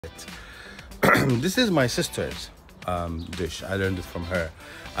This is my sister's dish. I learned it from her.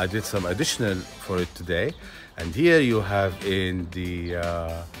 I did some additional for it today, and here you have in the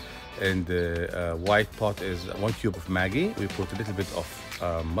white pot is 1 cube of Maggie. We put a little bit of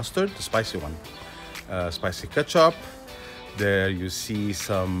mustard, the spicy one, spicy ketchup. There you see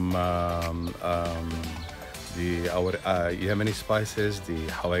some our Yemeni spices, the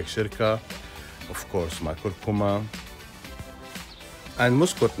Hawaii shirka, of course my curcuma, and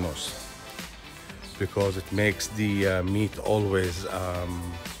muskatnuss, because it makes the meat always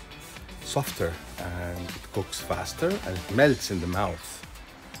softer and it cooks faster and it melts in the mouth.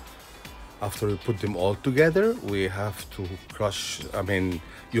 After we put them all together, we have to crush. I mean,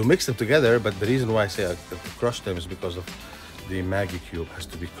 you mix them together, but the reason why I say to crush them is because of the Maggi cube has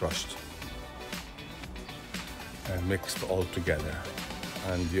to be crushed and mixed all together.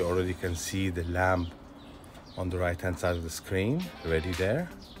 And you already can see the lamb on the right hand side of the screen ready there,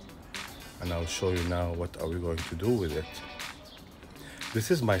 and I'll show you now what are we going to do with it. This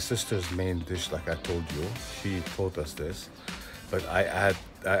is my sister's main dish, like I told you. She taught us this, but I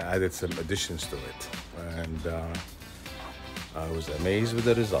added some additions to it, and I was amazed with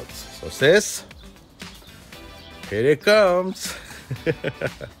the results. So sis, here it comes.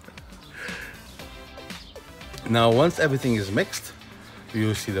 Now once everything is mixed,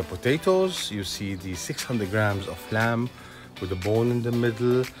 you see the potatoes, you see the 600 grams of lamb with a bone in the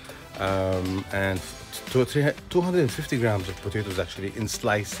middle, and 250 grams of potatoes actually in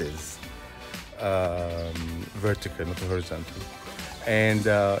slices, vertical, not horizontal. And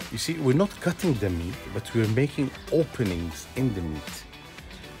you see, we're not cutting the meat, but we're making openings in the meat.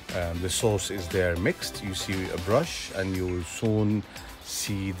 The sauce is there mixed. You see a brush, and you will soon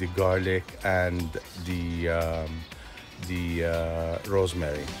see the garlic and the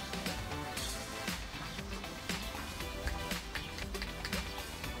rosemary.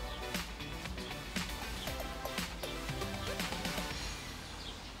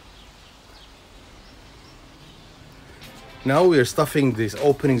 Now we are stuffing these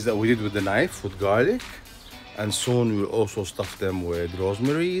openings that we did with the knife with garlic, and soon we'll also stuff them with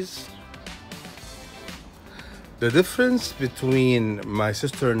rosemaries. The difference between my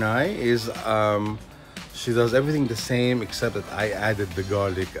sister and I is she does everything the same, except that I added the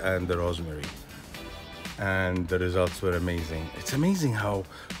garlic and the rosemary, and the results were amazing. It's amazing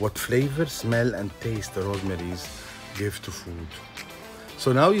what flavor, smell, and taste the rosemaries give to food.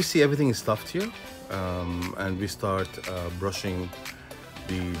 So now you see everything is stuffed here, and we start brushing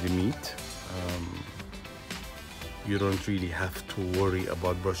the meat. You don't really have to worry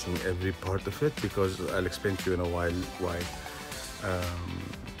about brushing every part of it, because I'll explain to you in a while why.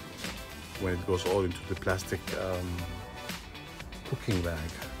 When it goes all into the plastic cooking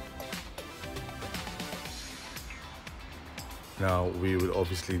bag. Now we will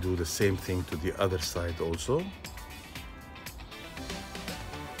obviously do the same thing to the other side also.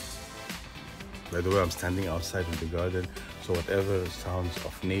 By the way, I'm standing outside in the garden, so whatever sounds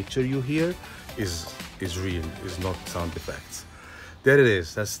of nature you hear is real, is not sound effects. There it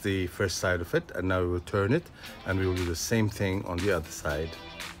is, that's the first side of it, and now we will turn it and we will do the same thing on the other side.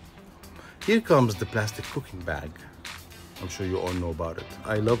 Here comes the plastic cooking bag. I'm sure you all know about it.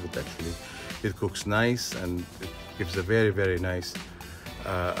 I love it actually. It cooks nice and it gives a very, very nice,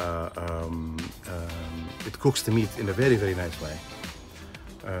 it cooks the meat in a very, very nice way.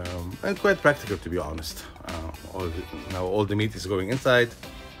 And quite practical, to be honest. Now all the meat is going inside,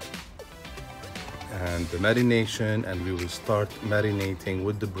 and the marination, and we will start marinating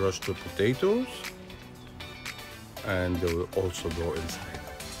with the brushed potatoes, and they will also go inside.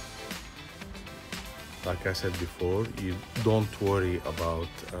 Like I said before, you don't worry about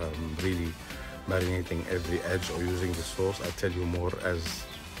really marinating every edge or using the sauce. I'll tell you more as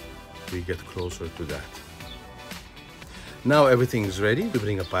we get closer to that. Now everything is ready. We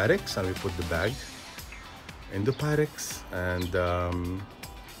bring a Pyrex and we put the bag in the Pyrex, and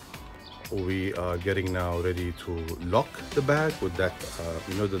we are getting now ready to lock the bag with that,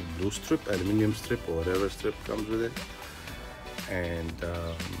 you know, the blue strip, aluminum strip, or whatever strip comes with it. And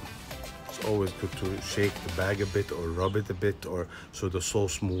it's always good to shake the bag a bit or rub it a bit, or so the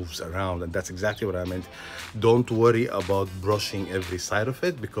sauce moves around, and that's exactly what I meant. Don't worry about brushing every side of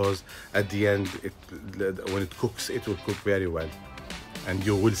it, because at the end, when it cooks, it will cook very well, and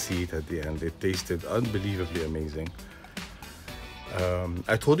you will see it at the end. It tasted unbelievably amazing.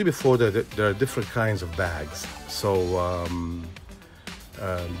 I told you before that there are different kinds of bags. So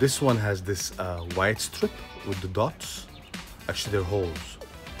this one has this white strip with the dots. Actually, they're holes,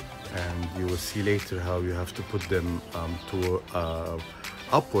 and you will see later how you have to put them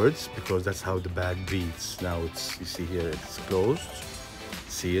upwards, because that's how the bag breathes. Now you see here it's closed,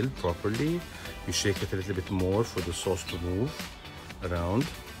 sealed properly. You shake it a little bit more for the sauce to move around,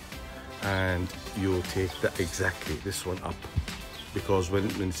 and you take that exactly this one up, because when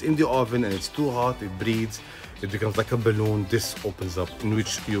it's in the oven and it's too hot, it breathes, it becomes like a balloon. This opens up, in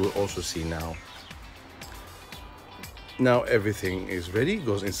which you will also see now. Now everything is ready,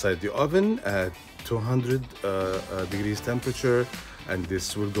 goes inside the oven at 200 degrees temperature, and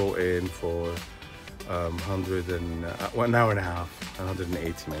this will go in for 1 hour and a half,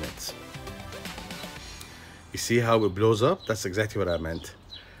 180 minutes. You see how it blows up? That's exactly what I meant.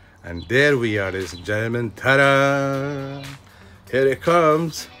 And there we are, ladies and gentlemen. Ta-da! Here it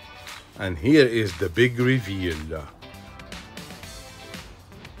comes. And here is the big reveal.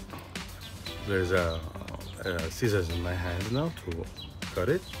 There's scissors in my hand now to cut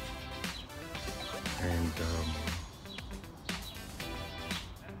it. And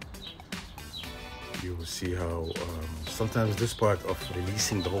you will see how sometimes this part of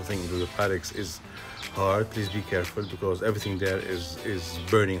releasing the whole thing into the Pyrex is hard. Please be careful, because everything there is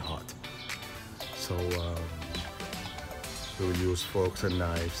burning hot. So we will use forks and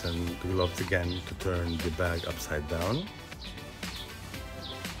knives and gloves again to turn the bag upside down.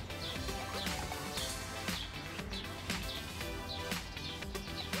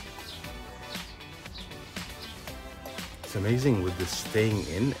 It's amazing with this staying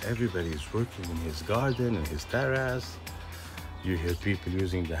in. Everybody's working in his garden and his terrace. You hear people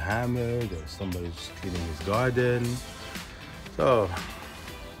using the hammer. There's somebody's cleaning his garden. So,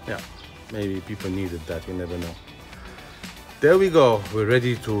 yeah, maybe people needed that. You never know. There we go. We're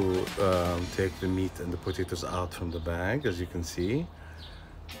ready to take the meat and the potatoes out from the bag, as you can see.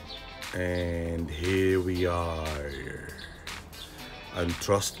 And here we are. And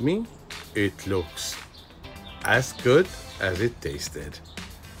trust me, it looks as good as it tasted.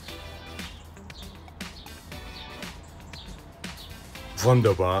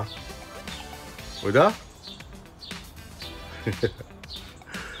 Wunderbar, oder?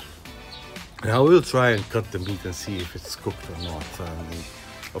 Now we'll try and cut the meat and see if it's cooked or not.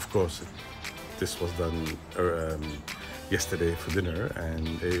 Of course, this was done yesterday for dinner,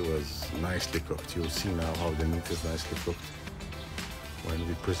 and it was nicely cooked. You'll see now how the meat is nicely cooked when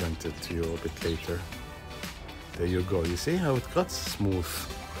we present it to you a bit later. There you go. You see how it cuts? Smooth.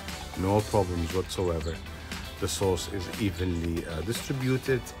 No problems whatsoever. The sauce is evenly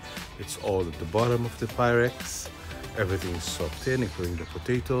distributed. It's all at the bottom of the Pyrex. Everything is soaked in, including the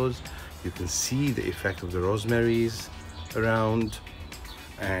potatoes. You can see the effect of the rosemaries around.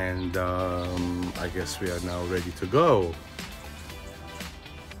 And I guess we are now ready to go.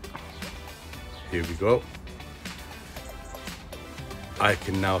 Here we go. I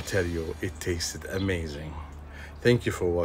can now tell you it tasted amazing. Thank you for watching.